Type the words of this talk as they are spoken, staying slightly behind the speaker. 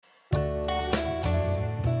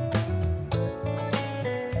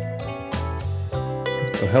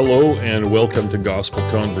Hello and welcome to Gospel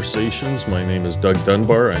Conversations. My name is Doug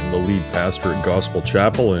Dunbar. I'm the lead pastor at Gospel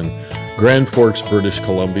Chapel in Grand Forks, British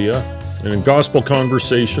Columbia. And in Gospel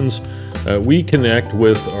Conversations, we connect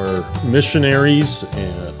with our missionaries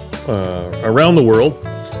around the world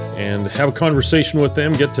and have a conversation with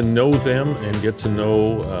them, get to know them, and get to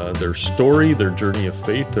know their story, their journey of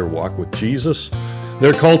faith, their walk with Jesus,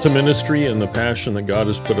 their call to ministry, and the passion that God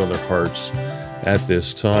has put on their hearts at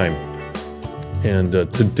this time. And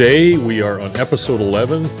today we are on episode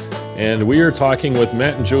 11, and we are talking with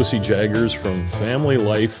Matt and Josie Jaggers from Family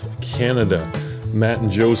Life Canada. Matt and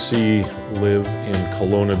Josie live in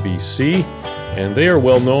Kelowna, BC, and they are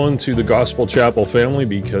well known to the Gospel Chapel family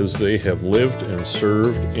because they have lived and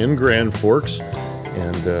served in Grand Forks,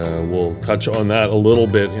 and we'll touch on that a little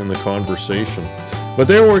bit in the conversation. But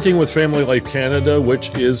they're working with Family Life Canada, which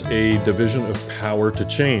is a division of Power to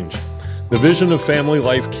Change. The vision of Family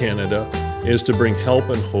Life Canada is to bring help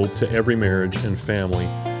and hope to every marriage and family,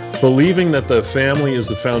 believing that the family is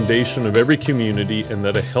the foundation of every community and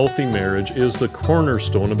that a healthy marriage is the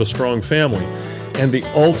cornerstone of a strong family. And the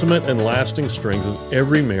ultimate and lasting strength of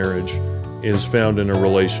every marriage is found in a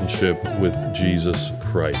relationship with Jesus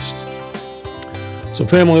Christ. So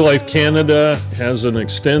Family Life Canada has an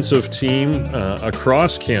extensive team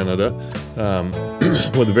across Canada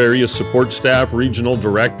with various support staff, regional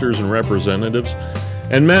directors, and representatives.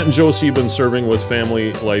 And Matt and Josie have been serving with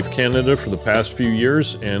Family Life Canada for the past few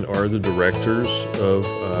years and are the directors of,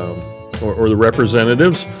 or the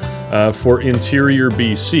representatives for Interior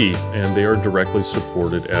BC, and they are directly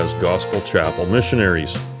supported as Gospel Chapel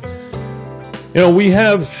missionaries. You know, we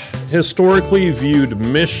have historically viewed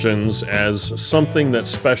missions as something that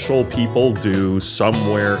special people do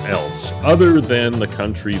somewhere else, other than the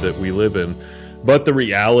country that we live in. But the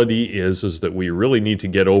reality is that we really need to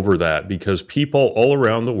get over that because people all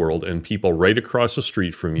around the world and people right across the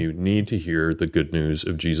street from you need to hear the good news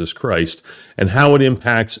of Jesus Christ and how it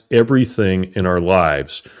impacts everything in our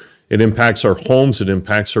lives. It impacts our homes, it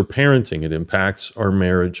impacts our parenting, it impacts our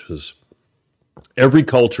marriages. Every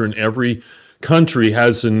culture and every country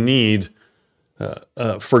has a need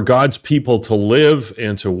for God's people to live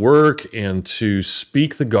and to work and to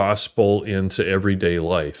speak the gospel into everyday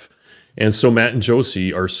life. And so Matt and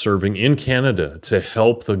Josie are serving in Canada to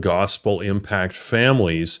help the gospel impact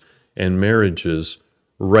families and marriages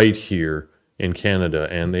right here in Canada.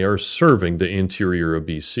 And they are serving the interior of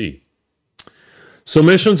BC. So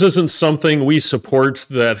missions isn't something we support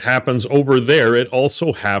that happens over there. It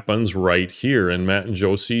also happens right here. And Matt and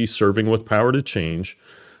Josie, serving with Power to Change,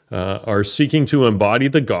 are seeking to embody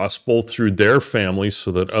the gospel through their families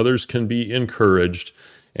so that others can be encouraged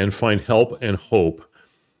and find help and hope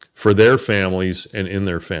for their families and in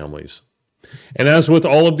their families. And as with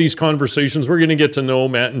all of these conversations, we're going to get to know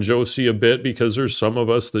Matt and Josie a bit because there's some of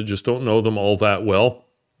us that just don't know them all that well,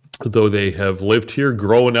 though they have lived here,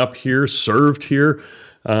 grown up here, served here.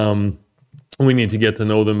 We need to get to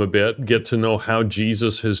know them a bit, get to know how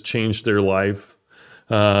Jesus has changed their life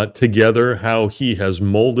together, how he has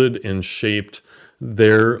molded and shaped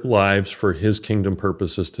their lives for his kingdom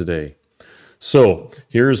purposes today. So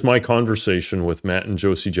here's my conversation with Matt and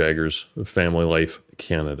Josie Jaggers of Family Life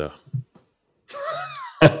Canada.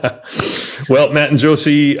 Well, Matt and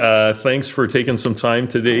Josie, thanks for taking some time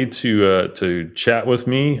today to chat with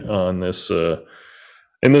me on this in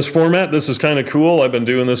this format. This is kind of cool. I've been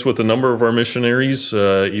doing this with a number of our missionaries,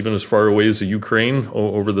 even as far away as the Ukraine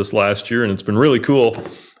over this last year, and it's been really cool.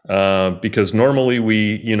 Because normally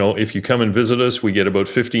if you come and visit us, we get about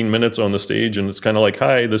 15 minutes on the stage and it's kind of like,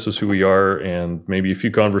 hi, this is who we are, and maybe a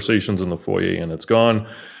few conversations in the foyer and it's gone.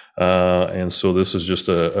 And so this is just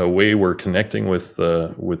a way we're connecting with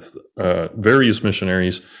various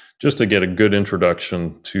missionaries just to get a good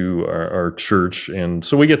introduction to our church. And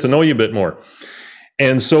so we get to know you a bit more.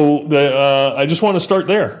 And so I just want to start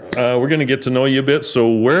there. We're going to get to know you a bit.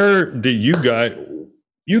 So where do you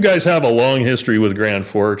guys have a long history with Grand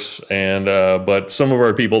Forks, and but some of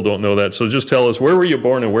our people don't know that. So just tell us, where were you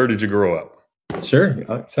born and where did you grow up? Sure,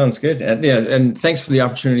 sounds good. And thanks for the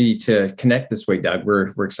opportunity to connect this way, Doug.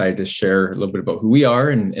 We're excited to share a little bit about who we are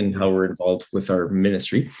and how we're involved with our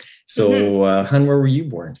ministry. So, Hun, where were you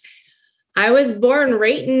born? I was born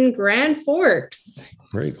right in Grand Forks.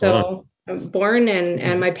 Great. So I'm born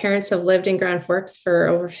and my parents have lived in Grand Forks for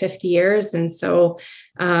over 50 years. And so,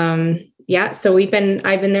 so I've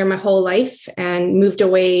been there my whole life and moved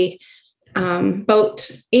away about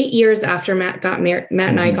 8 years after Matt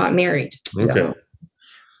and I got married. Okay. So.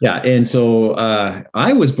 Yeah. And so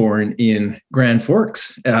I was born in Grand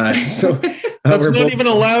Forks. That's not even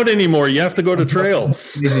allowed anymore. You have to go to Trail.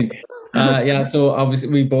 Yeah, so obviously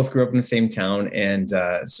we both grew up in the same town, and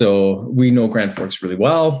so we know Grand Forks really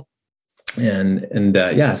well, and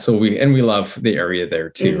yeah, so we love the area there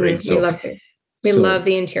too, right? So we love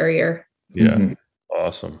the interior. Yeah,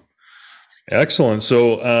 awesome, excellent.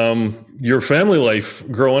 So, your family life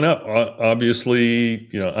growing up, obviously,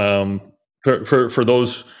 for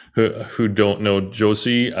those who don't know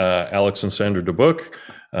Josie, Alex and Sandra DeBook.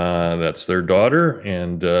 That's their daughter,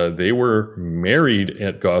 and they were married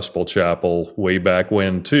at Gospel Chapel way back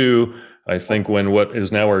when too. I think when what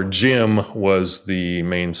is now our gym was the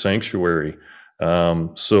main sanctuary.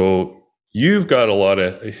 So you've got a lot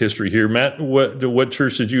of history here, Matt. What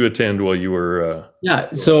church did you attend while you were? Yeah,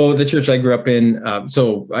 so the church I grew up in. I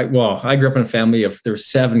grew up in a family of there's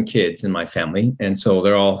 7 kids in my family, and so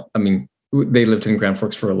they're all. I mean, they lived in Grand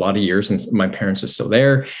Forks for a lot of years, and my parents are still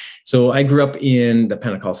there. So I grew up in the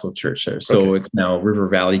Pentecostal church there. So It's now River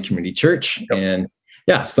Valley Community Church. Yep. And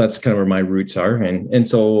yeah, so that's kind of where my roots are. And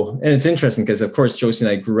it's interesting because, of course, Josie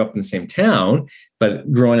and I grew up in the same town, but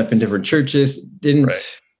growing up in different churches didn't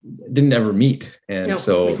ever meet. And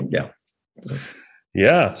so, yeah.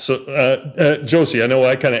 Yeah. So, Josie, I know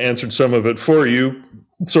I kind of answered some of it for you.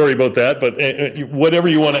 Sorry about that, but whatever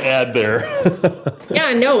you want to add there.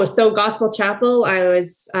 Yeah, no. So Gospel Chapel, I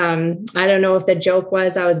was, I don't know if the joke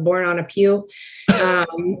was I was born on a pew.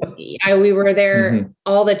 We were there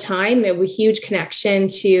all the time. It was a huge connection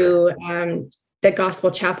to the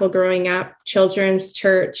Gospel Chapel growing up, children's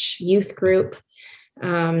church, youth group.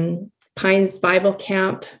 Pines Bible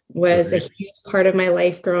Camp was a huge part of my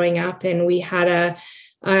life growing up. And we had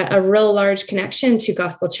a real large connection to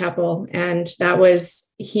Gospel Chapel. And that was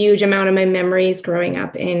a huge amount of my memories growing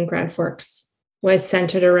up in Grand Forks was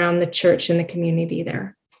centered around the church and the community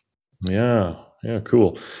there. Yeah. Yeah.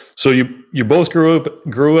 Cool. So you both grew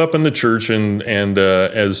up in the church, and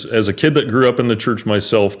as a kid that grew up in the church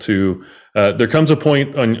myself too, there comes a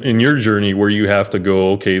point in your journey where you have to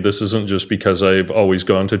go, okay, this isn't just because I've always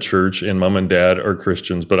gone to church and mom and dad are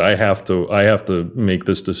Christians, but I have to make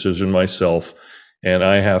this decision myself. And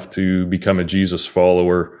I have to become a Jesus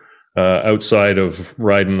follower outside of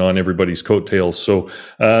riding on everybody's coattails. So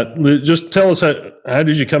just tell us, how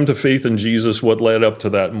did you come to faith in Jesus? What led up to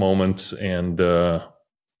that moment? And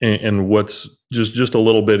what's just a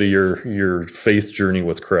little bit of your faith journey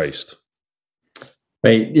with Christ?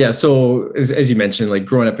 Right. Yeah. So as you mentioned, like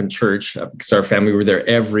growing up in church, because our family were there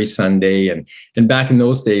every Sunday, and back in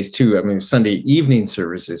those days too, I mean, Sunday evening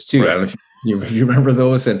services too. Right. I don't know if you remember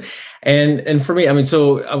those. And for me, I mean,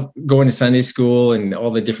 so going to Sunday school and all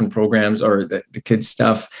the different programs or the kids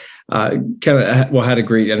stuff, had a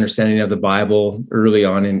great understanding of the Bible early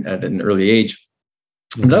on at an early age.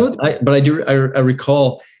 Mm-hmm. I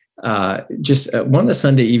recall just one of the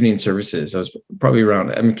Sunday evening services. I was probably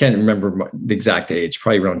around, I can't remember the exact age,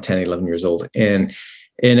 probably around 10, 11 years old. And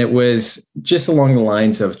it was just along the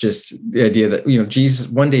lines of just the idea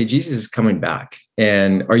that, one day Jesus is coming back.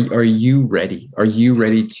 And are you ready? Are you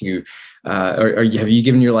ready to, have you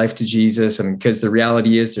given your life to Jesus? And because the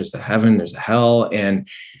reality is there's a heaven, there's a hell. And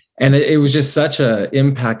it was just such a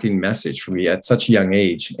impacting message for me at such a young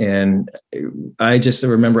age. And I just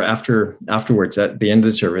remember afterwards at the end of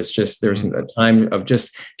the service, there's a time of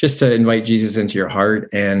just to invite Jesus into your heart.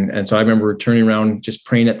 And so I remember turning around, just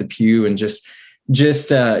praying at the pew and just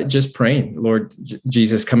praying, Lord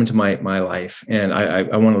Jesus, come into my life. And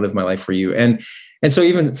I want to live my life for you. And so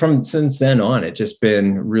even since then on, it's just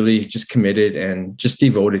been really just committed and just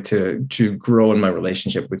devoted to grow in my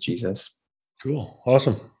relationship with Jesus. Cool.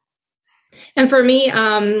 Awesome. And for me,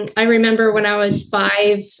 I remember when I was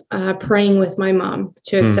 5, praying with my mom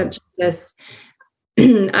to accept Jesus.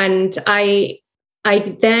 And I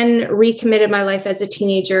then recommitted my life as a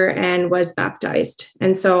teenager and was baptized.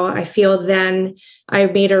 And so I feel then I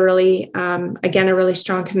made a really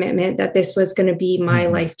strong commitment that this was going to be my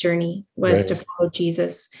life journey, was to follow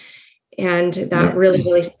Jesus. And that really,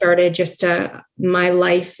 really started just my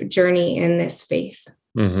life journey in this faith.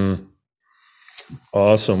 Mm-hmm.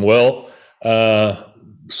 Awesome. Well,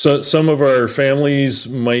 so some of our families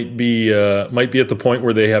might be at the point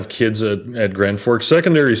where they have kids at Grand Forks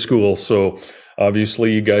Secondary School. So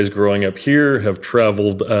obviously you guys growing up here have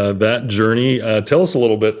traveled that journey. Tell us a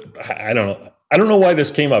little bit. I don't know why this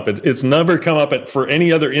came up. It's never come up for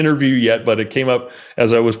any other interview yet, but it came up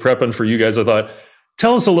as I was prepping for you guys. I thought,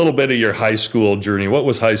 tell us a little bit of your high school journey. What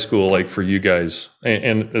was high school like for you guys?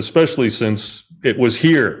 And especially since it was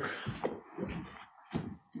here.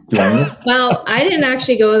 Well, I didn't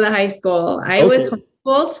actually go to the high school. I was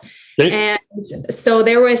homeschooled. And so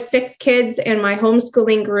there were 6 kids in my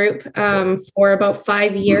homeschooling group for about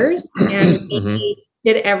 5 years. And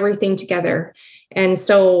did everything together. And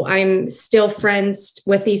so I'm still friends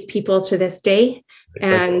with these people to this day,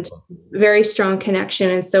 and very strong connection.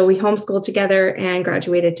 And so we homeschooled together and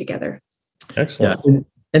graduated together. Excellent. Yeah.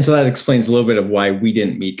 And so that explains a little bit of why we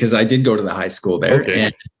didn't meet, because I did go to the high school there. Okay.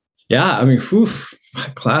 And yeah, I mean,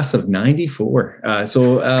 class of 94.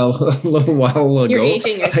 So a little while ago. You're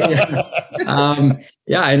aging yourself.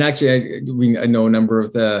 Yeah. And actually, I know a number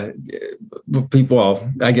of the people, well,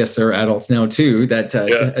 I guess they're adults now too, that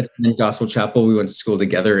attend Gospel Chapel. We went to school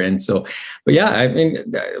together. And so, but yeah, I mean,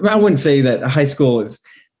 I wouldn't say that high school is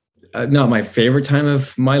not my favorite time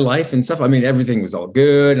of my life and stuff. I mean, everything was all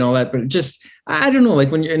good and all that, but just, I don't know,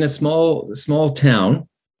 like when you're in a small town,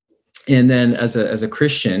 and then as a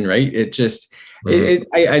Christian, right? It just,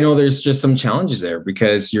 I know there's just some challenges there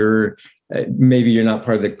because maybe you're not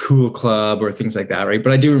part of the cool club or things like that, right?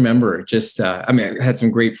 But I do remember just, I had some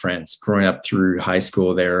great friends growing up through high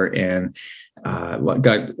school there, and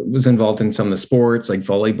was involved in some of the sports like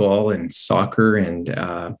volleyball and soccer, and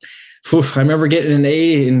I remember getting an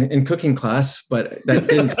A in cooking class, but that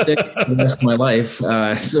didn't stick for the rest of my life.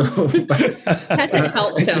 That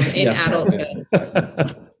helped him in adulthood.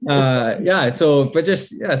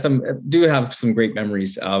 Do have some great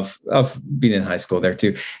memories of being in high school there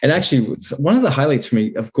too. And actually, one of the highlights for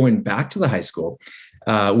me of going back to the high school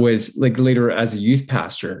was like later as a youth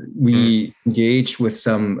pastor, we engaged with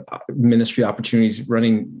some ministry opportunities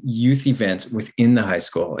running youth events within the high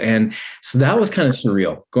school. And so that was kind of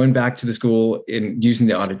surreal, going back to the school and using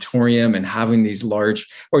the auditorium and having these large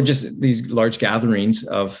gatherings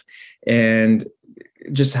and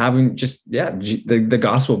just having the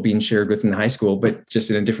gospel being shared within the high school, but just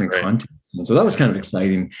in a different context. And so that was kind of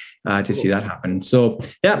exciting to see that happen. So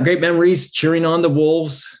yeah, great memories cheering on the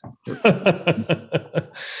Wolves.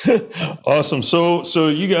 Awesome. So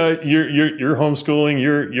you guys, you're homeschooling.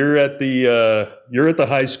 You're at the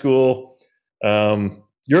high school.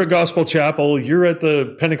 You're at Gospel Chapel. You're at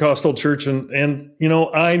the Pentecostal church, and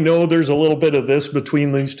I know there's a little bit of this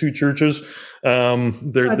between these two churches.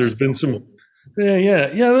 There's been some. Yeah.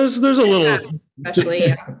 There's a little, especially.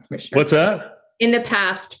 Yeah, for sure. What's that? In the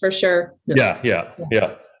past, for sure. Yeah.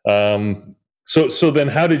 So then,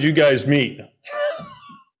 how did you guys meet?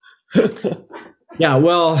 Yeah,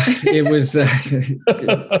 well, it was believe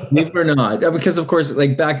it or not, because of course,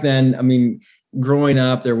 like back then, I mean, growing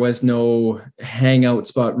up, there was no hangout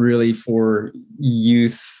spot really for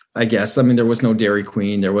youth. I guess. I mean, there was no Dairy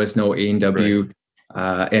Queen, there was no A&W.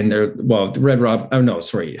 Right. And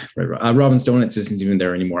Robin's Donuts isn't even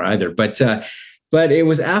there anymore either. But it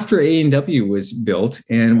was after A&W was built,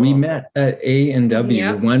 and we met at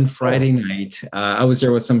A&W one Friday night. I was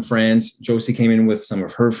there with some friends. Josie came in with some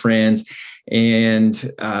of her friends, and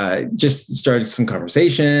just started some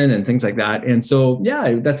conversation and things like that. And so,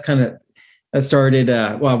 yeah, that started,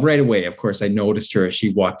 right away. Of course, I noticed her as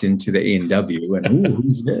she walked into the A&W, and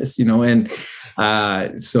who's this?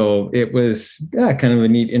 So it was kind of a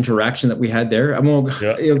neat interaction that we had there.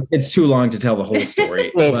 It's too long to tell the whole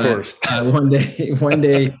story. Well, of course. One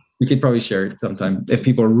day we could probably share it sometime if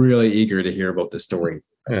people are really eager to hear about the story.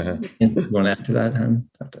 Uh-huh. You want to add to that?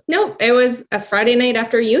 No, it was a Friday night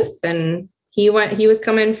after youth, and he was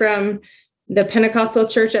coming from the Pentecostal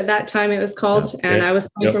church at that time, it was called, and I was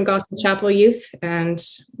coming from Gospel Chapel Youth, and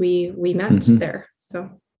we met there. So.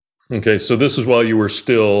 Okay, so this is while you were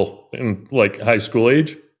still in like high school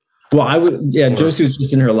age? Well, Josie was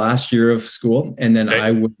just in her last year of school, and then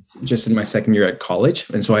I was just in my second year at college.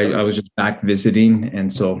 And so I was just back visiting.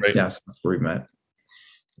 And so, so that's where we met.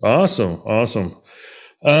 Awesome.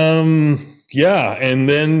 And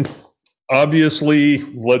then obviously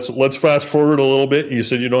let's fast forward a little bit. You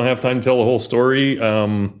said you don't have time to tell the whole story.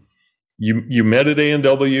 You met at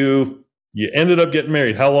A&W. You ended up getting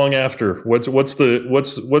married. How long after? What's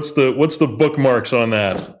the bookmarks on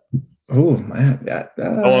that? Oh man,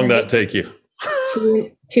 how long did that take you?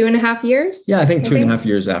 2.5 years. Yeah, I think 2.5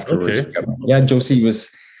 years afterwards. Okay. Yeah, Josie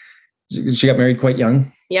she got married quite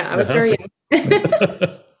young. Yeah, I was very young.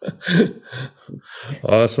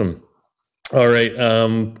 Awesome. All right.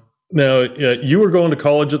 Now you were going to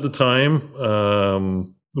college at the time.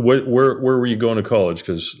 Where were you going to college?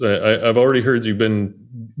 Because I've already heard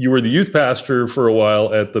you were the youth pastor for a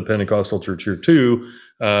while at the Pentecostal church here too,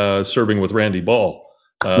 serving with Randy Ball.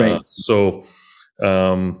 Right. So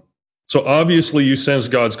obviously you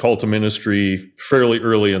sensed God's call to ministry fairly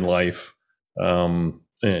early in life.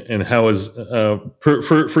 And how is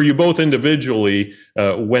for you both individually?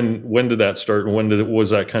 When did that start, and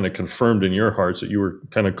was that kind of confirmed in your hearts that you were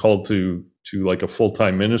kind of called to like a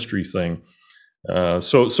full-time ministry thing?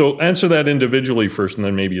 So answer that individually first, and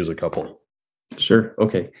then maybe as a couple. Sure.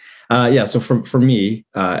 Okay. Yeah. So for me,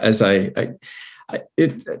 as I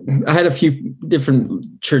had a few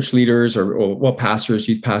different church leaders or pastors,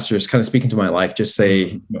 youth pastors, kind of speaking to my life, just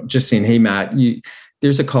saying, hey, Matt,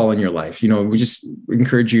 there's a call in your life. We just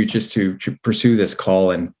encourage you just to pursue this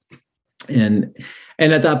call. And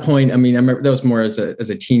at that point, I remember that was more as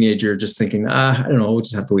a teenager, just thinking, I don't know, we'll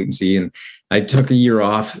just have to wait and see. And I took a year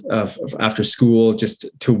off after school just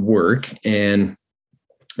to work. And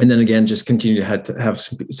then again, just continue to have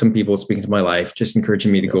some people speaking to my life, just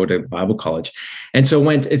encouraging me to go to Bible college. And so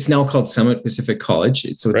it's now called Summit Pacific College.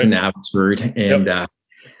 So it's in Abbotsford. And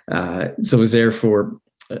so I was there for,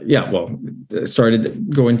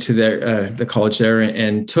 started going to the college there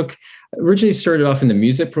and originally started off in the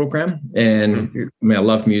music program. And I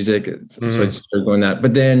love music. So I just started going that,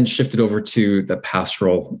 but then shifted over to the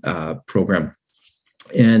pastoral program.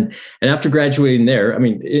 And after graduating there,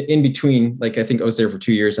 in between, I think I was there for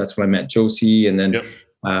 2 years. That's when I met Josie, and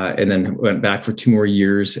then went back for 2 more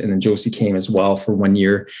years. And then Josie came as well for 1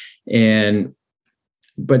 year.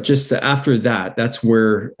 But just after that, that's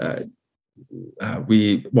where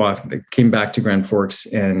we came back to Grand Forks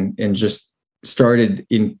and just started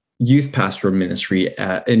in youth pastoral ministry.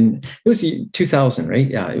 And it was 2000, right?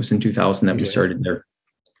 Yeah, it was in 2000 that we started there.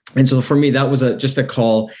 And so for me, that was just a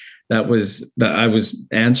call that I was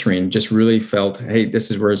answering. Just really felt, hey, this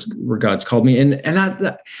is where God's called me. And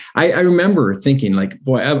I remember thinking,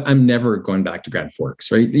 boy, I'm never going back to Grand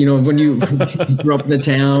Forks, right? When you grew up in the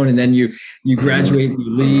town and then you graduate and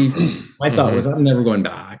you leave, my thought was, I'm never going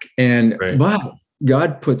back. And but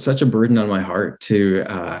God put such a burden on my heart to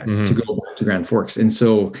go back to Grand Forks, and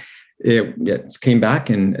so it came back,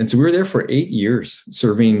 and so we were there for 8 years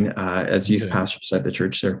serving as youth pastors at the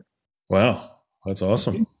church there. Wow, that's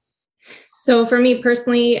awesome. So for me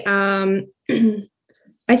personally, I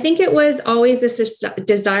think it was always this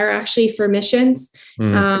desire actually for missions,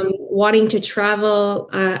 wanting to travel.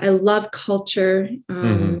 I love culture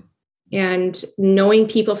and knowing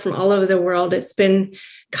people from all over the world. It's been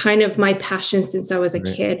kind of my passion since I was a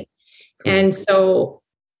kid. Cool. And so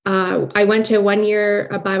I went to 1 year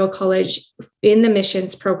Bible college in the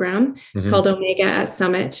missions program. It's called Omega at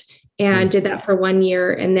Summit. And did that for 1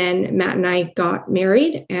 year. And then Matt and I got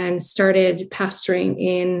married and started pastoring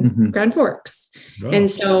in Grand Forks. Wow. And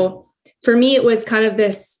so for me, it was kind of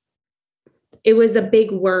it was a big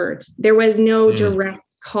word. There was no direct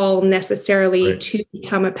call necessarily to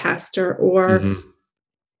become a pastor or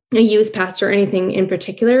a youth pastor or anything in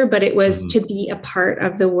particular, but it was to be a part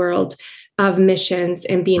of the world of missions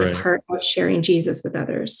and being a part of sharing Jesus with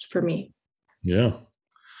others for me. Yeah.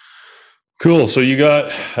 Cool. So you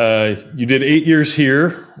did 8 years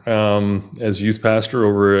here as youth pastor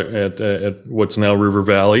over at what's now River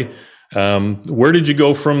Valley. Where did you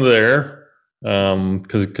go from there?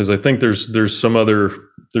 Because I think there's some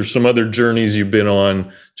other journeys you've been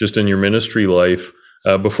on just in your ministry life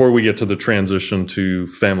before we get to the transition to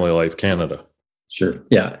Family Life Canada. Sure.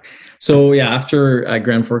 Yeah. So after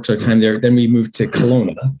Grand Forks, our time there, then we moved to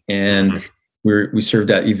Kelowna, and we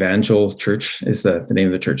served at Evangel Church is the name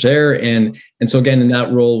of the church there. And so again, in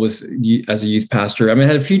that role was as a youth pastor. I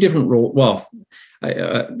had a few different roles. Well,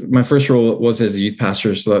 my first role was as a youth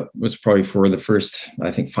pastor. So that was probably for the first,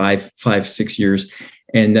 I think 5-6 years.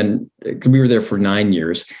 And then we were there for 9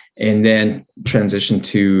 years, and then transitioned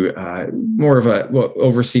to more of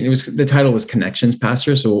overseeing. The title was Connections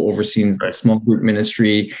Pastor. So overseeing the small group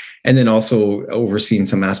ministry, and then also overseeing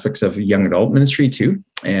some aspects of young adult ministry too.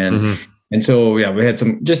 And so, we had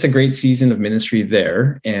just a great season of ministry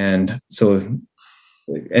there. And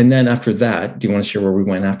then after that, do you want to share where we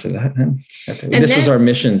went after that? This was our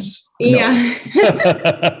missions. Yeah.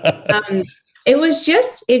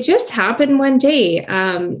 It just happened one day.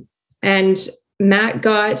 And Matt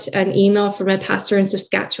got an email from a pastor in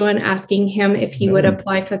Saskatchewan asking him if he would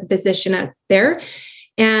apply for the position there.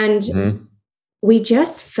 And we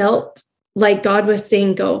just felt like God was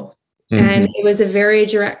saying, go. And it was a very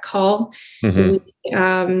direct call. We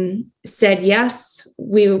said yes.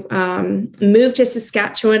 We moved to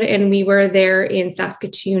Saskatchewan, and we were there in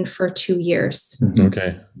Saskatoon for 2 years.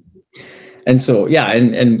 Okay. And so,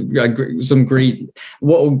 and some great,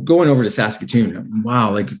 going over to Saskatoon,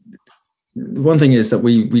 wow. One thing is that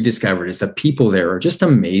we discovered is that people there are just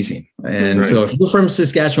amazing. And so if you're from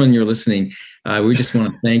Saskatchewan and you're listening, we just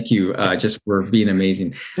want to thank you just for being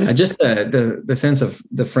amazing. Just the sense of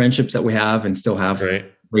the friendships that we have and still have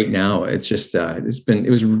right now. It's just it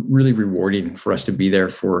was really rewarding for us to be there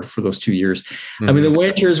for those 2 years. Mm-hmm. I mean, the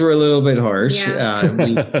winters were a little bit harsh.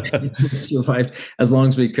 We survived as long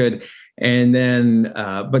as we could. And then,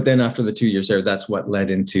 but then after the 2 years there, that's what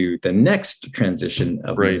led into the next transition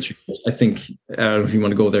of ministry. I think, I don't know if you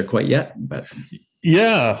want to go there quite yet, but.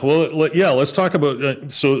 Yeah, well, let's talk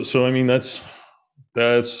about, so I mean,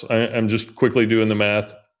 I'm just quickly doing the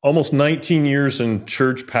math, almost 19 years in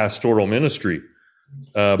church pastoral ministry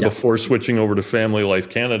before switching over to Family Life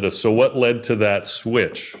Canada. So what led to that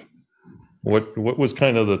switch? What was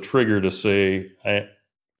kind of the trigger to say,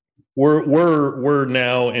 we're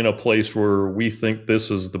now in a place where we think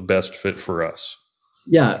this is the best fit for us?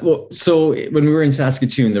 Yeah, well, so when we were in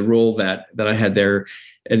Saskatoon, the role that I had there,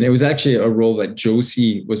 and it was actually a role that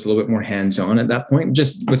Josie was a little bit more hands-on at that point,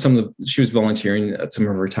 just with she was volunteering at some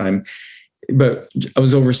of her time, but I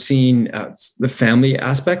was overseeing the family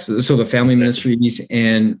aspects, so the family ministries,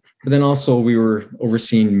 but then also we were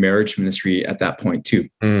overseeing marriage ministry at that point too,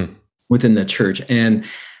 within the church. And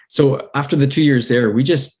so after the 2 years there, we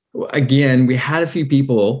had a few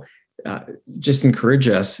people just encourage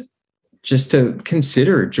us just to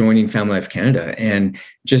consider joining Family Life Canada. And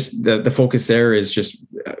just the focus there is just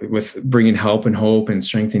with bringing help and hope and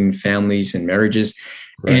strengthening families and marriages.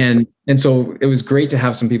 Right. And so it was great to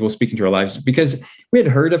have some people speak into our lives, because we had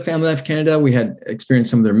heard of Family Life Canada. We had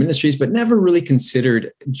experienced some of their ministries, but never really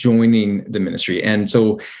considered joining the ministry. And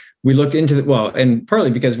so we looked into and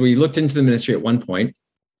partly because we looked into the ministry at one point,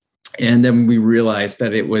 and then we realized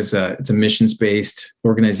that it's a missions-based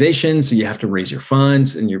organization. So you have to raise your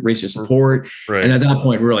funds and you raise your support. Right. And at that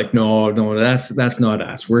point, we were like, no, that's not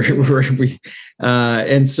us.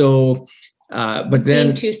 And so, but then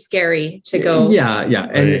seemed too scary to go. Yeah.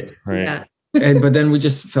 Yeah. But then we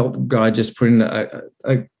just felt God just putting a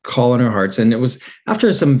call in our hearts. And it was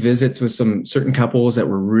after some visits with some certain couples that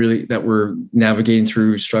were navigating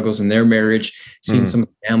through struggles in their marriage, seeing some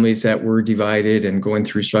families that were divided and going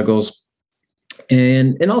through struggles.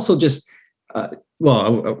 And also just, I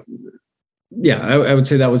would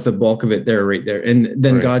say that was the bulk of it there, right there. And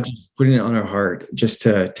then God just putting it on our heart just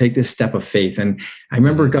to take this step of faith. And I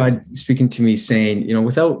remember God speaking to me saying,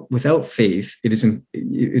 without faith,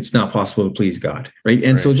 it's not possible to please God. Right.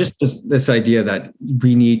 And so just this idea that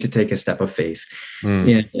we need to take a step of faith.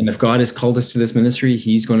 And if God has called us to this ministry,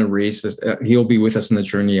 he's going to raise this, he'll be with us in the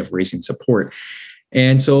journey of raising support.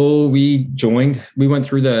 And so we went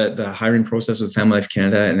through the hiring process with Family Life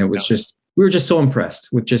Canada, and it was we were just so impressed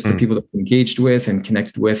with just the people that we engaged with and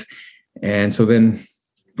connected with. And so then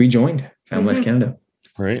we joined Family Life Canada.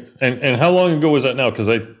 Right. And how long ago was that now? Because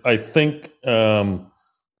I think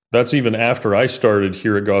that's even after I started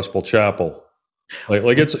here at Gospel Chapel.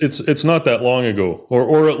 Like it's not that long ago,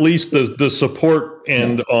 or at least the support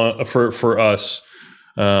and for us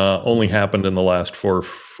only happened in the last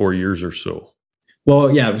four years or so.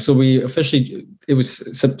 Well, yeah. So it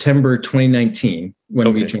was September 2019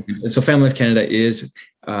 when we joined. So Family Life Canada is,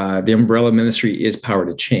 the umbrella ministry is Power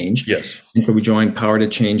to Change. Yes. And so we joined Power to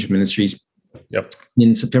Change Ministries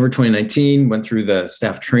in September 2019, went through the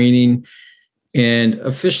staff training, and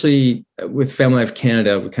officially with Family Life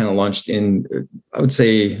Canada, we kind of launched in, I would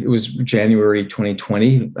say it was January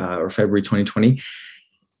 2020 or February 2020.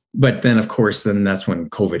 But then, of course, that's when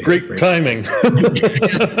COVID hit. Great timing.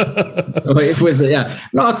 So it was an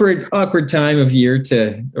awkward time of year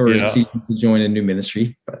season to join a new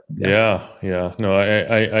ministry. But yeah. No,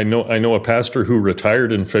 I know a pastor who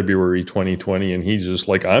retired in February 2020, and he's just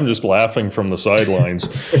like, I'm just laughing from the sidelines.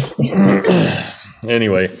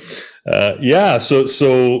 Anyway,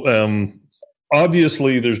 So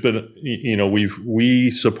obviously, there's been,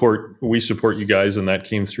 we support you guys, and that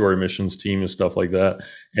came through our missions team and stuff like that,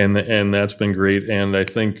 and that's been great. And I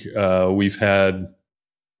think we've had,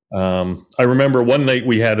 I remember one night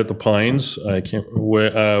we had at the Pines.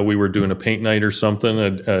 We were doing a paint night or something,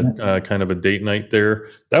 a kind of a date night there.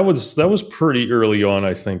 That was pretty early on,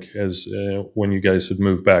 I think, as when you guys had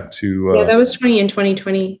moved back to. That was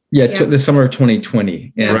 2020. Yeah, the summer of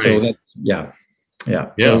 2020, and so that's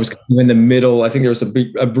Yeah. So it was kind of in the middle. I think there was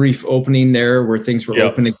a brief opening there where things were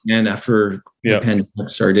open again after the pandemic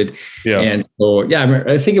started. Yeah. And so,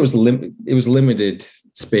 I think it was limited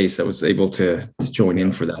space that was able to join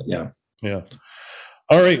in for that. Yeah. Yeah.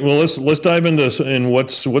 All right. Well, let's dive into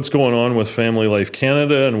what's going on with Family Life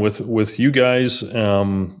Canada and with you guys.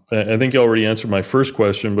 I think you already answered my first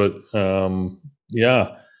question, but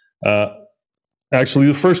actually,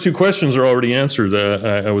 the first two questions are already answered.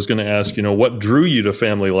 I was going to ask, what drew you to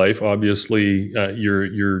Family Life? Obviously,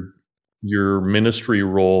 your ministry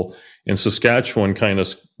role in Saskatchewan kind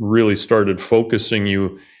of really started focusing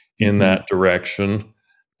you in that direction.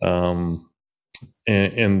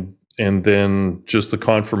 And then just the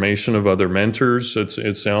confirmation of other mentors.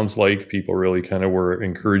 It sounds like people really kind of were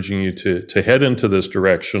encouraging you to head into this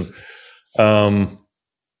direction. And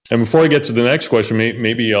before I get to the next question,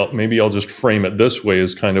 maybe I'll just frame it this way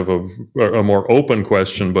as kind of a more open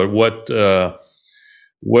question. But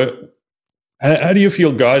how do you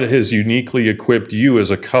feel God has uniquely equipped you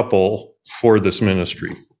as a couple for this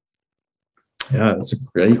ministry? Yeah, that's a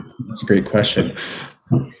great question.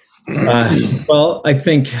 Well, I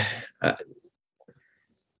think I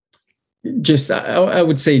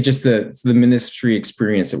would say just the ministry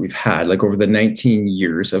experience that we've had, like over the 19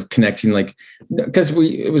 years of connecting, like, because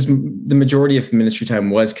the majority of ministry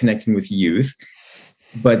time was connecting with youth,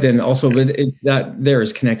 but then also that there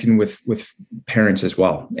is connecting with parents as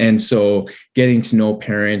well. And so getting to know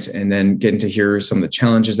parents and then getting to hear some of the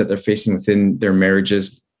challenges that they're facing within their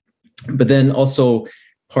marriages. But then also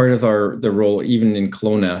part of the role, even in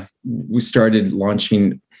Kelowna, we started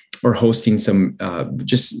launching or hosting some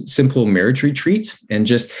just simple marriage retreats. And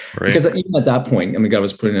just because even at that point, I mean, God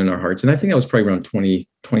was putting it in our hearts. And I think that was probably around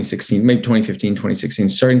 2016, maybe 2015, 2016,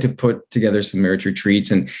 starting to put together some marriage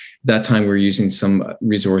retreats. And that time we were using some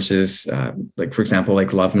resources, like, for example,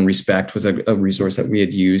 like Love and Respect was a resource that we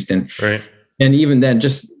had used. And even then,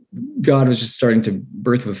 just God was just starting to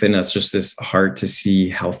birth within us just this heart to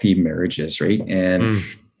see healthy marriages, right? And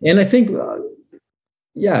I think,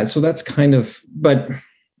 so that's kind of, but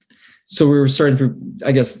so we were starting to,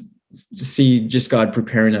 I guess, to see just God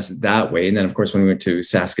preparing us that way. And then, of course, when we went to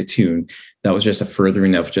Saskatoon, that was just a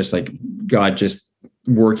furthering of just like God just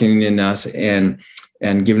working in us and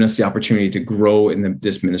giving us the opportunity to grow in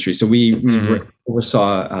this ministry. So we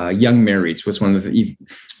oversaw Young Marrieds was one of the,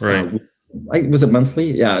 was it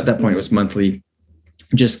monthly? Yeah, at that point it was monthly,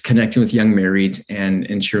 just connecting with young marrieds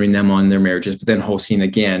and cheering them on their marriages, but then hosting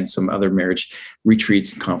again some other marriage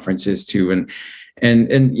retreats and conferences too. And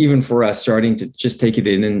even for us, starting to just take it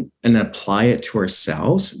in and apply it to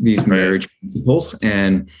ourselves, these marriage principles.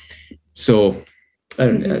 And so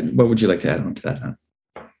what would you like to add on to that, Hannah?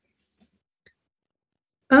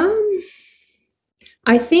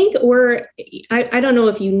 I think I don't know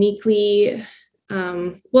if uniquely,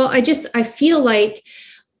 I feel like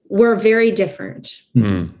we're very different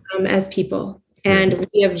as people, and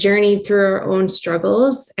we have journeyed through our own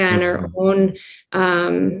struggles and our own,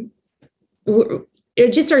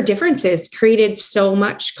 just our differences created so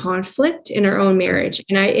much conflict in our own marriage.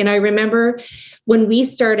 And I remember when we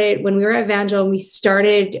were at Evangel, we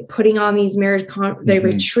started putting on these marriage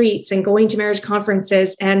retreats and going to marriage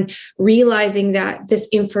conferences and realizing that this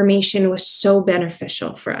information was so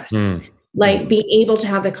beneficial for us. Like being able to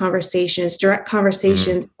have the direct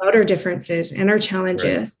conversations about our differences and our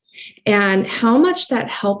challenges and how much that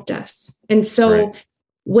helped us. And so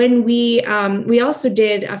when we also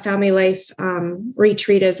did a family life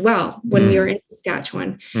retreat as well when we were in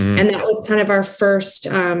Saskatchewan. And that was kind of our first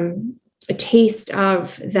a taste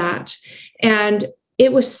of that. And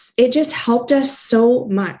it just helped us so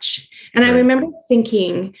much. And I remember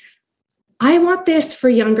thinking, I want this for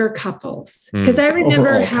younger couples, because I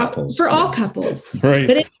remember for all couples, but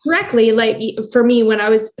it's directly, like for me, when I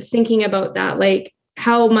was thinking about that, like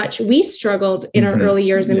how much we struggled in our early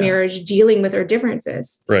years of marriage, dealing with our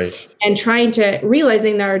differences, and trying to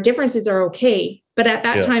realizing that our differences are okay. But at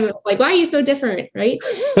that time, it was like, why are you so different? Right.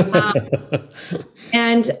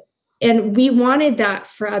 And we wanted that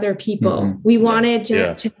for other people. We wanted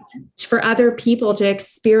for other people to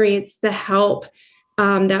experience the help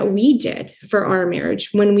that we did for our marriage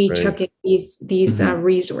when we took these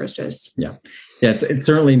resources. It's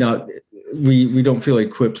certainly not. We don't feel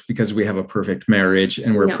equipped because we have a perfect marriage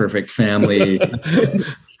and we're a perfect family.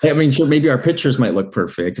 I mean, sure, maybe our pictures might look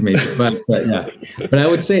perfect, but I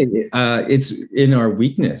would say it's in our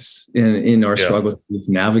weakness, in our struggles we've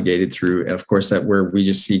navigated through. And of course, that where we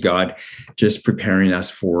just see God just preparing us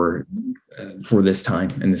for this time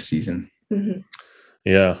and this season.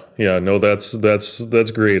 Yeah. No,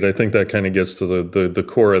 that's great. I think that kind of gets to the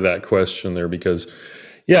core of that question there, because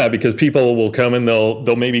people will come and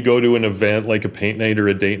they'll maybe go to an event like a paint night or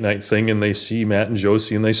a date night thing, and they see Matt and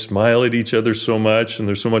Josie and they smile at each other so much, and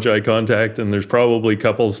there's so much eye contact, and there's probably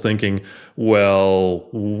couples thinking, well,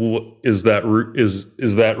 is that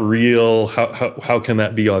real? How can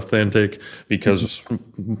that be authentic? Because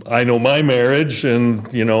I know my marriage, and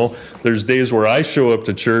there's days where I show up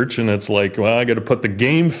to church and it's like, well, I got to put the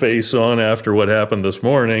game face on after what happened this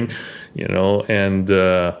morning, and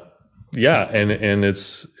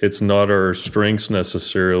it's not our strengths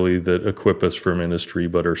necessarily that equip us for ministry,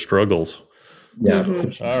 but our struggles. Yeah.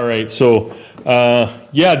 Mhm. All right. So,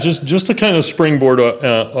 just to kind of springboard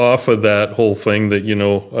off of that whole thing that,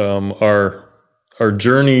 our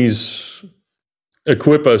journeys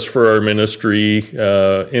equip us for our ministry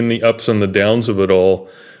in the ups and the downs of it all.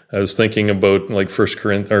 I was thinking about like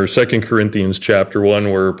Second Corinthians chapter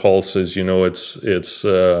 1, where Paul says,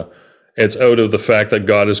 it's out of the fact that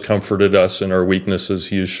God has comforted us in our weaknesses.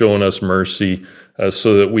 He has shown us mercy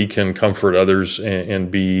so that we can comfort others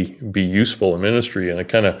and be useful in ministry. And I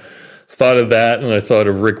kind of thought of that, and I thought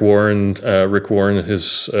of Rick Warren. Rick Warren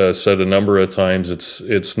has said a number of times,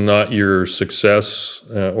 it's not your success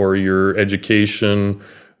or your education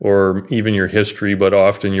or even your history, but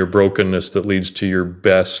often your brokenness that leads to your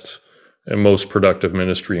best and most productive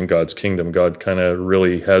ministry in God's kingdom. God kind of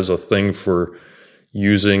really has a thing for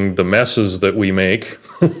using the messes that we make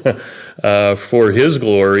for His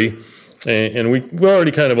glory. And we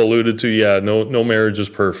already kind of alluded to, no marriage is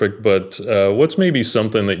perfect, but what's maybe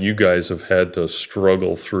something that you guys have had to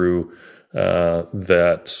struggle through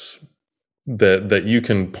that you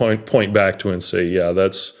can point back to and say,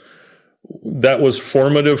 that was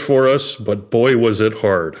formative for us, but boy, was it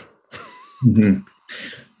hard. Mm-hmm.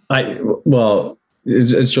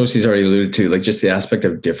 As Josie's already alluded to, like just the aspect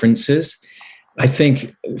of differences. I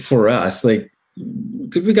think for us, like,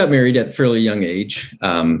 we got married at a fairly young age.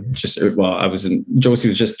 Josie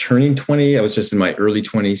was just turning 20. I was just in my early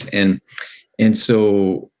 20s. And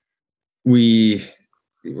so we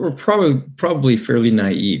were probably fairly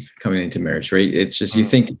naive coming into marriage, right? It's just, you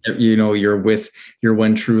think, you're with your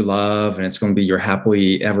one true love and it's going to be your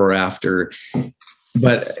happily ever after.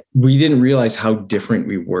 But we didn't realize how different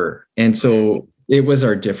we were. And so it was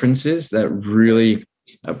our differences that really,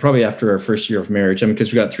 probably after our first year of marriage,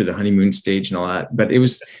 because we got through the honeymoon stage and all that, but it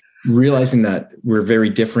was realizing that we're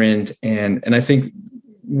very different. And I think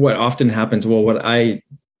what often happens, what I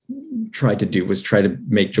tried to do was try to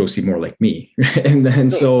make Josie more like me. And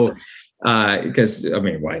then so, because,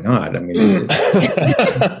 why not? How'd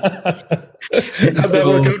that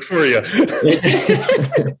work out for you?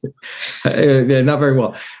 Not very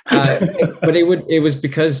well. But it was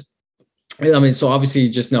because, so obviously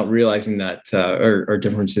just not realizing that our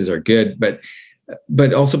differences are good,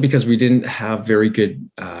 but also because we didn't have very good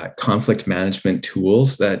conflict management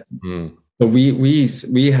tools that, but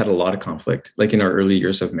we had a lot of conflict, like in our early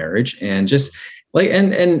years of marriage, and just like,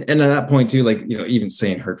 and at that point too, like, even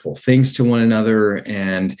saying hurtful things to one another,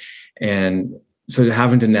 and so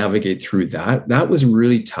having to navigate through that was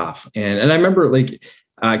really tough. And I remember, like,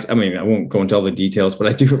 I won't go into all the details, but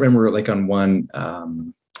I do remember, like, on one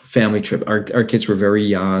family trip, our kids were very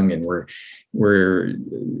young, and we're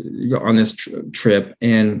on this trip,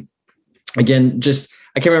 and again, just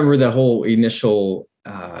I can't remember the whole initial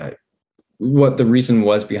what the reason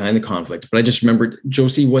was behind the conflict, but I just remembered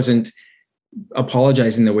Josie wasn't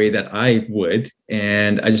apologizing the way that I would,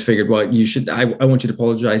 and I just figured, well, you should. I want you to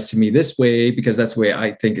apologize to me this way because that's the way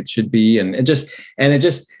I think it should be, and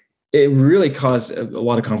it really caused a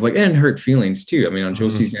lot of conflict and hurt feelings too. On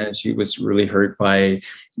Josie's end, she was really hurt by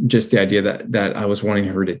just the idea that I was wanting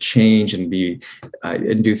her to change and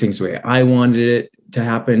and do things the way I wanted it to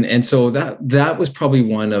happen. And so that was probably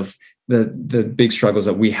one of the big struggles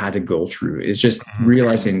that we had to go through, is just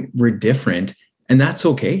realizing we're different, and that's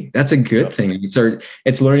okay. That's a good thing.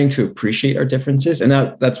 It's learning to appreciate our differences, and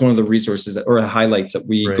that's one of the resources or highlights that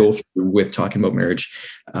we go through with talking about marriage,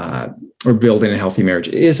 or building a healthy marriage,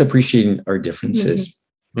 is appreciating our differences.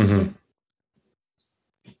 Mm-hmm.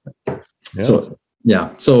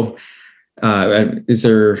 Yeah. So, is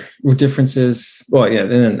there differences? Well, yeah.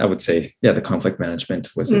 And then I would say, the conflict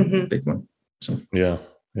management was a big one. So yeah.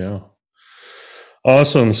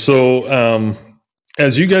 Awesome. So,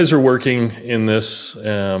 as you guys are working in this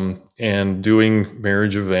and doing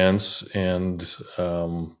marriage events and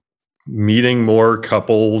meeting more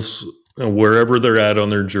couples wherever they're at on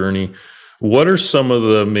their journey, what are some of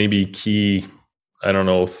the maybe key,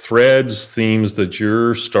 threads, themes that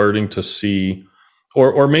you're starting to see,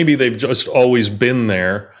 or maybe they've just always been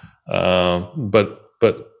there, but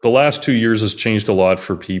the last 2 years has changed a lot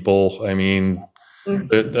for people?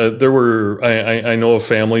 There were, I know of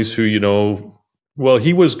families who,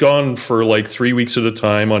 he was gone for like 3 weeks at a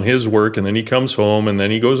time on his work, and then he comes home, and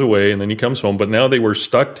then he goes away, and then he comes home. But now they were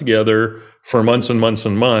stuck together for months and months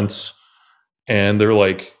and months, and they're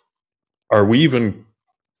like, do we even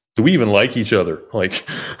like each other? Like,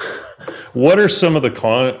 what are some of the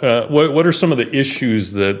what are some of the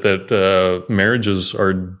issues that marriages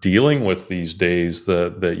are dealing with these days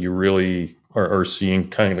that you really are seeing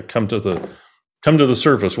kind of come to the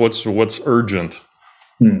surface? What's urgent?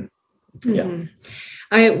 Yeah.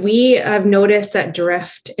 We have noticed that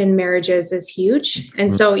drift in marriages is huge.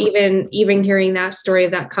 And so even hearing that story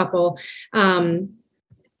of that couple,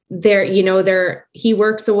 he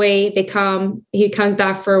works away, he comes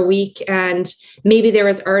back for a week, and maybe there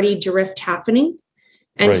was already drift happening.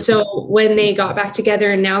 And so when they got back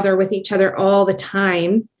together and now they're with each other all the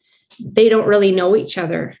time, they don't really know each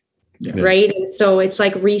other. Yeah. Right. And so it's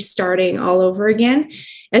like restarting all over again,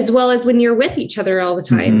 as well as when you're with each other all the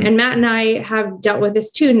time. Mm-hmm. And Matt and I have dealt with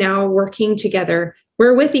this too now, working together.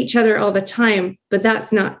 We're with each other all the time, but that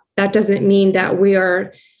doesn't mean that we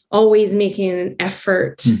are always making an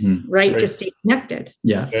effort, right, to stay connected.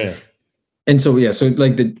 Yeah. And so, so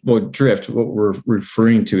like drift, what we're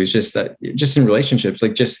referring to is just that, just in relationships,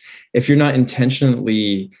 like just if you're not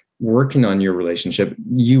intentionally working on your relationship,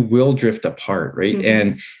 you will drift apart, right? Mm-hmm.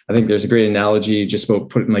 And I think there's a great analogy just about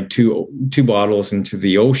putting like two bottles into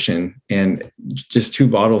the ocean, and just two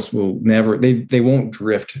bottles will never, they won't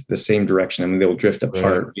drift the same direction. I mean, they'll drift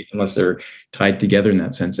apart unless they're tied together in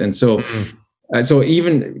that sense. And so, so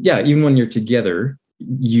even when you're together,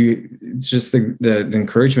 it's just the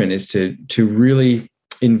encouragement is to really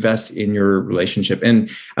invest in your relationship.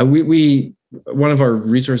 And we one of our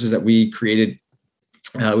resources that we created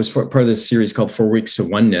was part of this series called 4 Weeks to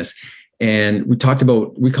Oneness. And we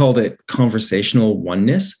called it conversational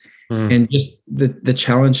oneness, and just the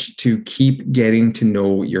challenge to keep getting to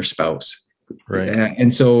know your spouse. Right.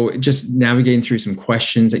 And so just navigating through some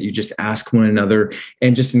questions that you just ask one another,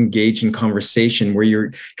 and just engage in conversation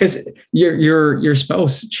where because your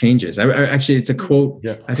spouse changes. Actually, it's a quote.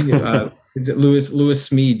 Yeah. I think it's Lewis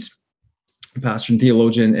Smedes, pastor and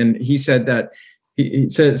theologian. And he said that, he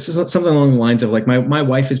said something along the lines of like, my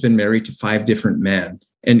wife has been married to 5 different men,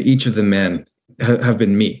 and each of the men have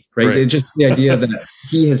been me, right? It's just the idea that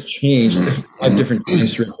he has changed 5 different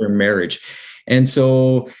times throughout their marriage. And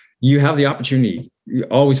so you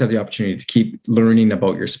always have the opportunity to keep learning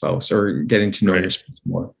about your spouse or getting to know your spouse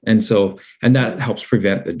more. And that helps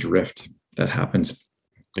prevent the drift that happens.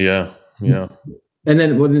 Yeah. Yeah. And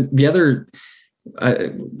then the other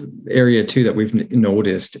area too that we've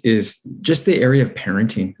noticed is just the area of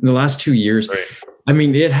parenting in the last 2 years. Right. I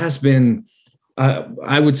mean, it has been,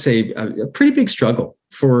 I would say, a pretty big struggle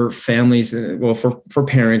for families, for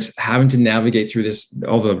parents having to navigate through this,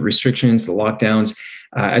 all the restrictions, the lockdowns.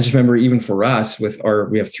 I just remember even for us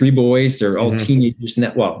we have 3 boys, they're all teenagers.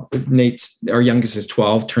 Our youngest is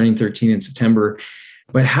 12, turning 13 in September.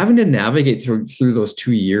 But having to navigate through those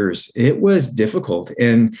 2 years, it was difficult.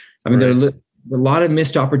 And I mean, there are a lot of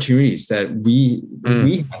missed opportunities that we had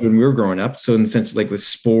when we were growing up. So in the sense, like with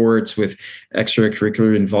sports, with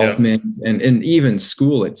extracurricular involvement, and even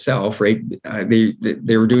school itself, right?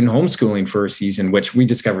 They were doing homeschooling for a season, which we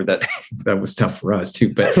discovered that was tough for us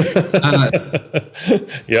too. But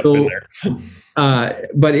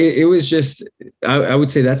but it was just, I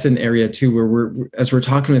would say that's an area too where as we're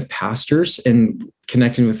talking with pastors and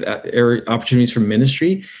connecting with opportunities for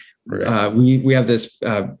ministry, we have this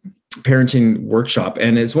parenting workshop,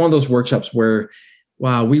 and it's one of those workshops where,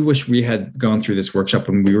 wow, we wish we had gone through this workshop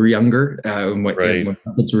when we were younger, when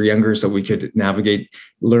kids were younger, so we could navigate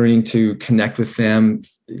learning to connect with them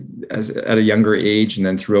at a younger age, and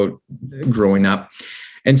then throughout growing up.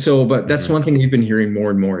 And so, but that's one thing we've been hearing more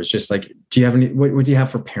and more is just like, do you have what do you have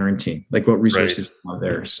for parenting? Like what resources are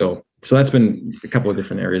there? So that's been a couple of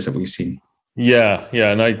different areas that we've seen. Yeah.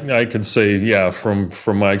 And I could say,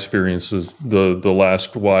 from my experiences, the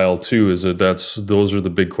last while too, is that those are the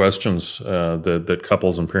big questions that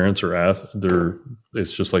couples and parents are asked.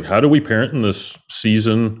 It's just like, how do we parent in this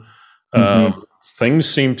season? Things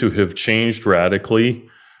seem to have changed radically.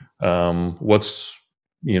 What's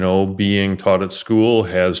being taught at school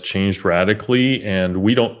has changed radically, and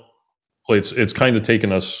it's kind of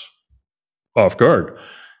taken us off guard.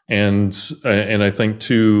 And I think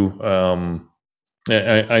too,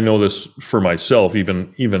 I know this for myself,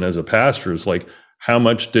 even as a pastor, is like, how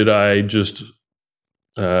much did I just,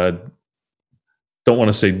 don't want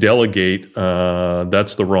to say delegate,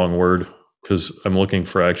 that's the wrong word, because I'm looking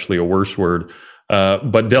for actually a worse word,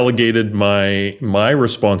 but delegated my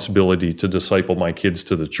responsibility to disciple my kids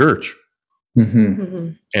to the church.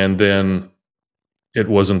 And then it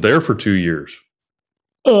wasn't there for 2 years.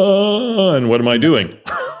 And what am I doing?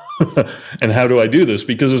 And how do I do this?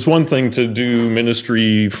 Because it's one thing to do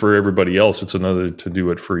ministry for everybody else. It's another to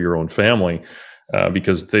do it for your own family,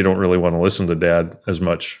 because they don't really want to listen to dad as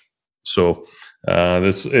much. So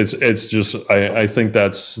it's just, I think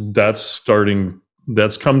that's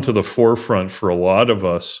come to the forefront for a lot of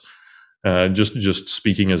us. Just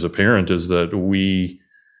speaking as a parent, is that we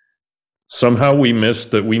somehow miss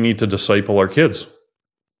that we need to disciple our kids.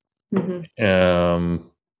 And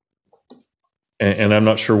I'm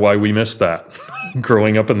not sure why we missed that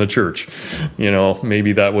growing up in the church.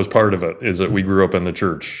 Maybe that was part of it, is that we grew up in the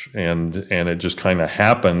church, and it just kind of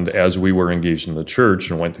happened as we were engaged in the church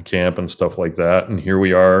and went to camp and stuff like that. And here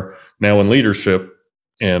we are now in leadership,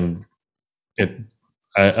 and I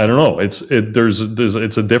don't know. It's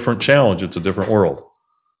a different challenge. It's a different world.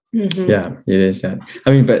 Mm-hmm. Yeah, it is. Yeah.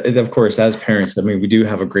 But of course, as parents, we do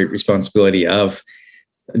have a great responsibility of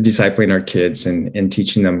discipling our kids and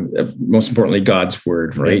teaching them, most importantly, God's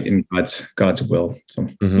word, right? And God's will. So,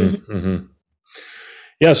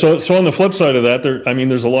 yeah. So on the flip side of that,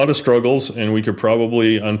 there's a lot of struggles, and we could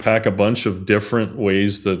probably unpack a bunch of different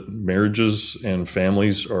ways that marriages and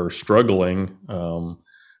families are struggling.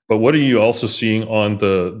 But what are you also seeing on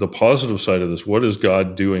the positive side of this? What is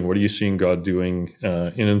God doing? What are you seeing God doing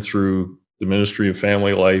in and through the ministry of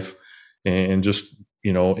family life, and just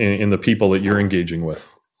in the people that you're engaging with?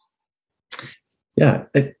 Yeah,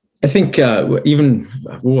 I think I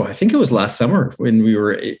think it was last summer when we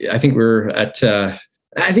were at, I think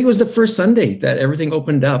it was the first Sunday that everything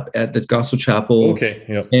opened up at the Gospel Chapel. Okay,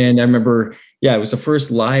 yeah. And I remember, it was the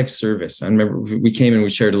first live service. I remember we came and we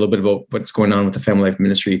shared a little bit about what's going on with the Family Life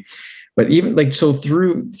Ministry. But even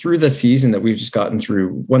through the season that we've just gotten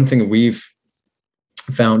through, one thing that we've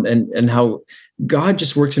found and how God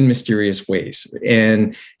just works in mysterious ways.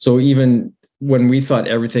 And so even when we thought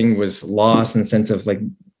everything was lost in the sense of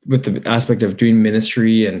with the aspect of doing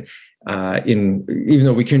ministry, and even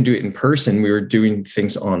though we couldn't do it in person, we were doing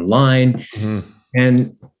things online. Mm-hmm.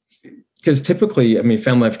 And because typically,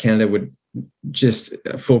 Family Life Canada would just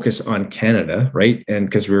focus on Canada, right? And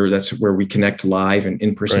because that's where we connect live and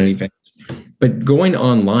in-person events. But going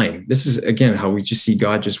online, this is again how we just see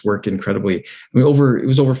God just work incredibly. It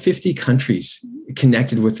was over 50 countries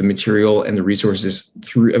connected with the material and the resources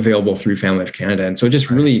available through Family Life Canada, and so it just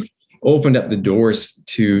really opened up the doors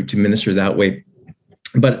to minister that way.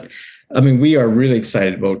 But we are really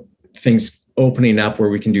excited about things opening up where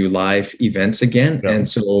we can do live events again, and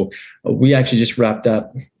so we actually just wrapped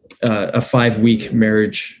up a 5-week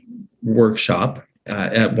marriage workshop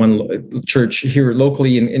at one church here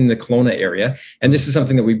locally in the Kelowna area. And this is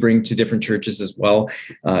something that we bring to different churches as well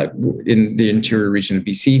in the interior region of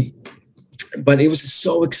BC. But it was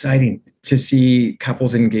so exciting to see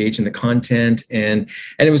couples engage in the content. And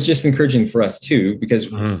it was just encouraging for us too, because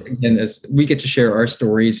again, as we get to share our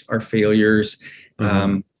stories, our failures,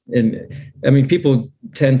 and people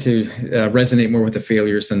tend to resonate more with the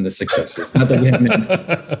failures than the successes. Not that we haven't,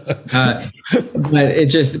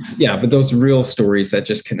 but those real stories that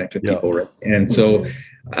just connect with people, right? And so,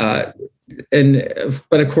 but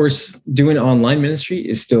of course, doing online ministry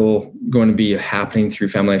is still going to be happening through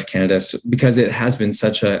Family Life Canada, because it has been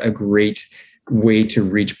such a great way to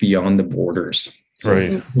reach beyond the borders. So,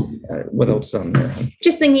 right. What else on there?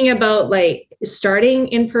 Just thinking about starting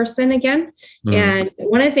in person again. Mm-hmm. And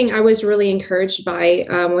one of the things I was really encouraged by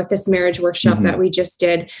with this marriage workshop that we just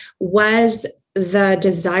did was the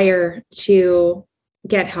desire to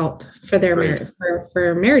get help for their marriage,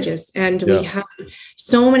 for marriages. And we had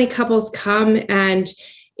so many couples come, and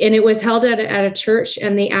it was held at a church,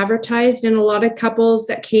 and they advertised, and a lot of couples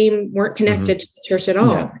that came weren't connected to the church at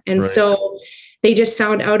all. Yeah. And so they just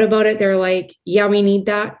found out about it. They're like, yeah, we need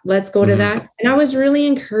that. Let's go to that. And I was really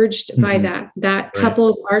encouraged by that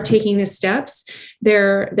couples are taking the steps.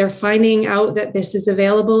 They're finding out that this is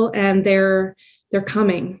available, and they're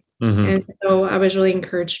coming. And so I was really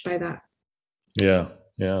encouraged by that. Yeah.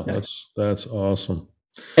 That's awesome.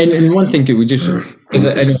 And one thing too, we just,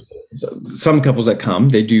 I know some couples that come,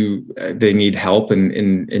 they need help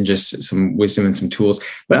and just some wisdom and some tools,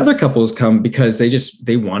 but other couples come because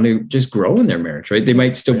they want to just grow in their marriage, right? They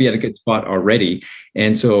might still be at a good spot already.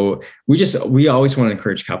 And so we always want to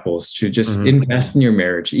encourage couples to just invest in your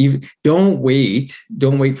marriage. Don't wait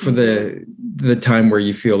for the time where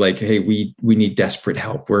you feel like, hey, we need desperate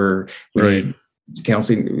help. We need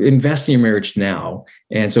counseling. Invest in your marriage now.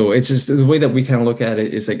 And so it's just the way that we kind of look at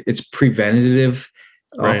it is it's preventative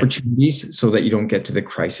opportunities so that you don't get to the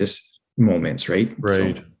crisis moments, right?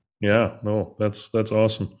 Right. So. Yeah. No, that's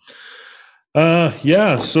awesome.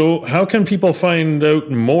 So how can people find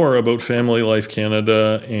out more about Family Life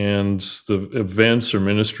Canada and the events or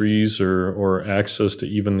ministries or access to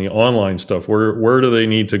even the online stuff? Where do they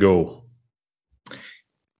need to go?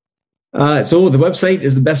 So the website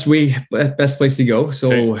is the best place to go.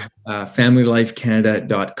 So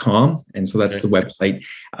familylifecanada.com. And so that's the website.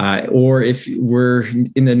 Or if we're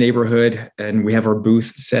in the neighborhood and we have our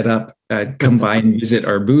booth set up, come by and visit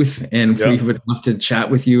our booth, and we would love to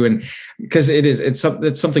chat with you. And because it's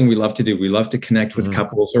something we love to do. We love to connect with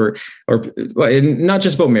couples or not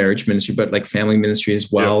just about marriage ministry, but like family ministry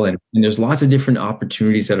as well. And there's lots of different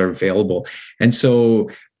opportunities that are available. And so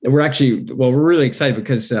we're really excited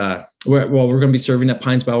because we're going to be serving at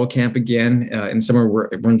Pines Bible Camp again in summer. We're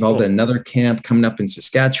involved in another camp coming up in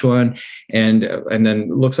Saskatchewan, and then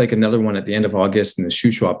looks like another one at the end of August in the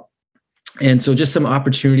Shuswap. And so just some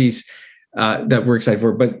opportunities that we're excited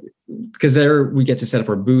for, but because there we get to set up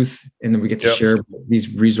our booth, and then we get to share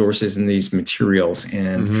these resources and these materials,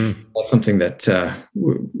 and that's something that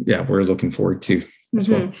we're looking forward to as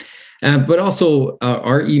well. But also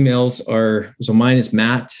our emails are, so mine is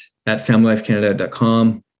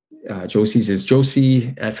matt@familylifecanada.com. Josie's is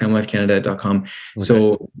josie@familylifecanada.com. Okay.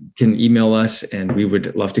 So you can email us, and we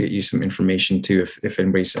would love to get you some information too, if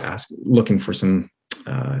anybody's looking for some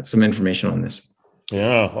information on this.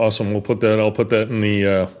 Yeah, awesome. I'll put that in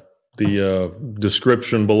the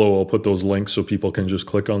description below. I'll put those links so people can just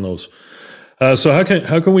click on those. So how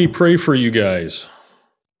can we pray for you guys?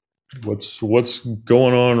 What's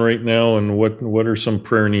going on right now, and what are some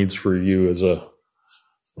prayer needs for you as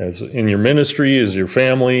in your ministry, as your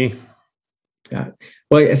family? Yeah.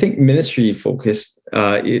 Well, I think ministry focused,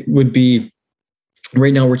 it would be,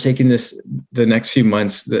 right now we're taking the next few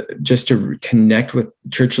months just to connect with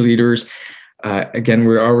church leaders. Again,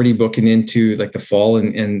 we're already booking into like the fall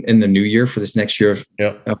and the new year for this next year of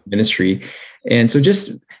ministry. And so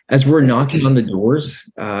just as we're knocking on the doors,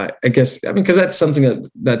 because that's something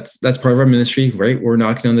that's part of our ministry, right? We're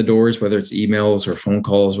knocking on the doors, whether it's emails or phone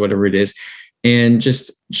calls, whatever it is, and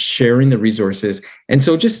just sharing the resources. And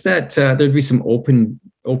so just that there'd be some open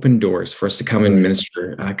doors for us to come and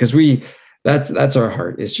minister, because that's our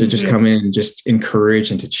heart, is to just come in and just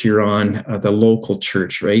encourage and to cheer on the local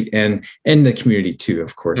church, right? And the community too,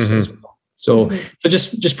 of course, as well. So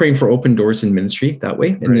just praying for open doors in ministry that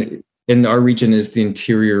way. And our region is the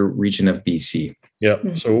interior region of BC. Yeah.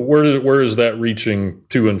 So where is that reaching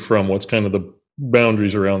to and from? What's kind of the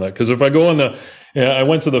boundaries around that? Because if I go I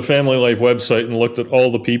went to the Family Life website and looked at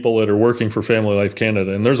all the people that are working for Family Life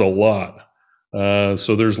Canada, and there's a lot.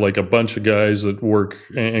 So there's like a bunch of guys that work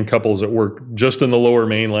and couples that work just in the Lower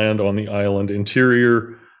Mainland on the island,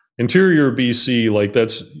 interior BC. Like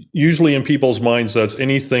that's usually in people's minds, that's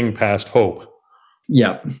anything past Hope.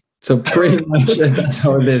 Yeah. So pretty much that's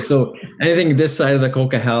how it is. So anything this side of the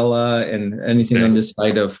Coquihalla and anything on this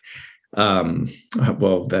side of,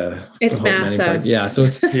 it's massive. Yeah. So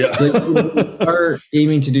it's, we are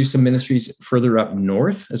aiming to do some ministries further up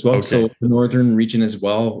north as well. Okay. So the northern region as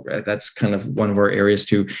well. That's kind of one of our areas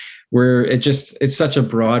too, where it's such a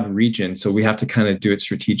broad region. So we have to kind of do it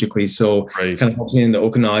strategically. So kind of focusing in the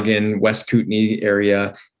Okanagan, West Kootenay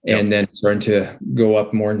area, and then starting to go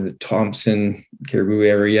up more into the Thompson, Caribou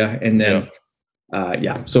area. And then,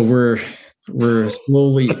 so we're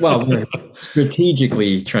slowly, we're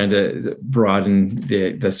strategically trying to broaden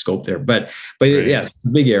the scope there, but it's a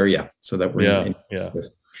big area so that we're in.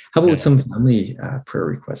 How about some family prayer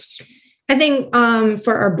requests? I think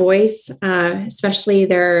for our boys, especially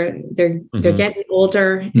they're getting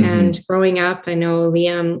older and growing up. I know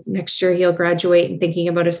Liam, next year he'll graduate and thinking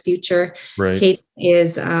about his future. Right. Kate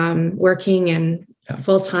is working and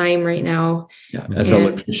full-time right now. Yeah, as an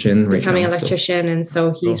electrician. Becoming an electrician. And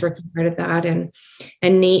so he's working hard at that. And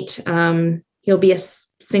Nate, he'll be a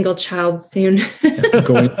single child soon.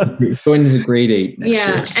 Going to the grade 8 next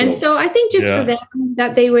year. And so I think just for them,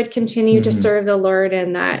 that they would continue to serve the Lord,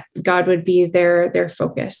 and that God would be their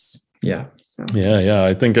focus. Yeah. So. Yeah.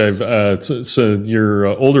 I think I've, so your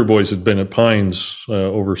older boys had been at Pines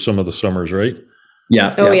over some of the summers, right?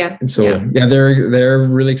 Yeah. Oh, yeah. And so, they're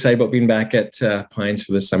really excited about being back at Pines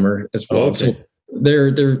for the summer as well. Okay. So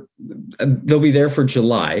they'll be there for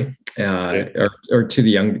July, or to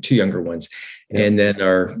the two younger ones. Yeah. And then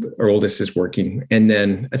our oldest is working. And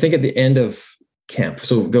then I think at the end of camp,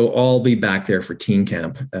 so they'll all be back there for teen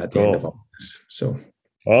camp at the end of August. So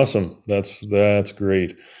awesome. That's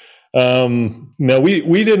great. Now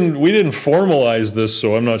we didn't formalize this,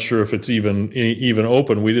 so I'm not sure if it's even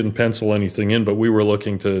open. We didn't pencil anything in, but we were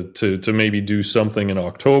looking to maybe do something in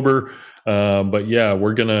October. But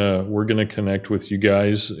we're gonna connect with you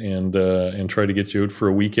guys and try to get you out for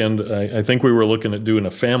a weekend. I think we were looking at doing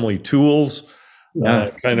a family tools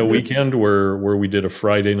kind of weekend where we did a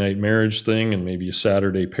Friday night marriage thing and maybe a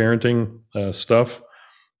Saturday parenting stuff.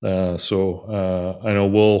 So I know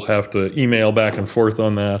we'll have to email back and forth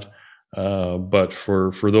on that. But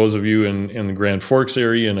for those of you in the Grand Forks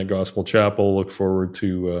area and at Gospel Chapel, look forward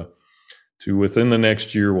to within the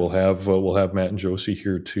next year we'll have Matt and Josie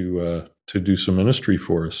here to do some ministry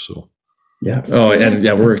for us. So yeah. Oh, and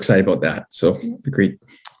yeah, we're excited about that. So great.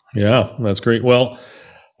 Yeah, that's great. Well,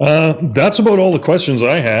 that's about all the questions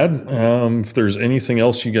I had. If there's anything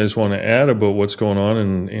else you guys want to add about what's going on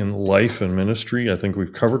in life and ministry, I think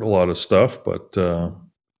we've covered a lot of stuff. But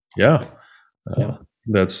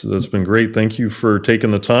that's been great. Thank you for taking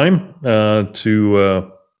the time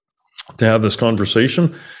to have this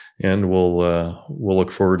conversation, and we'll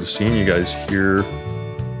look forward to seeing you guys here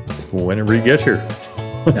whenever you get here.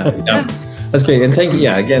 Yeah. That's great. And thank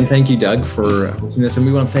you, Doug, for hosting this. And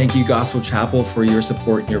we want to thank you, Gospel Chapel, for your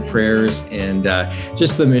support and your prayers, and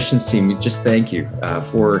just the missions team. We just thank you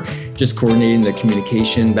for just coordinating the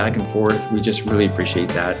communication back and forth. We just really appreciate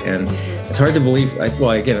that. And it's hard to believe, it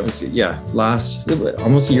was,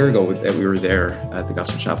 almost a year ago that we were there at the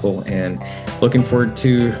Gospel Chapel, and looking forward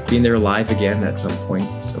to being there live again at some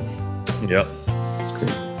point. So, yeah, it's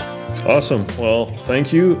great. Awesome. Well,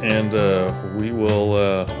 thank you, and we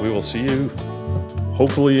will see you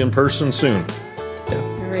hopefully in person soon. Yeah.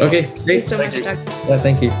 All right. Okay. Great. Thanks so much, Doug. Yeah,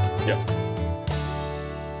 thank you. Yeah.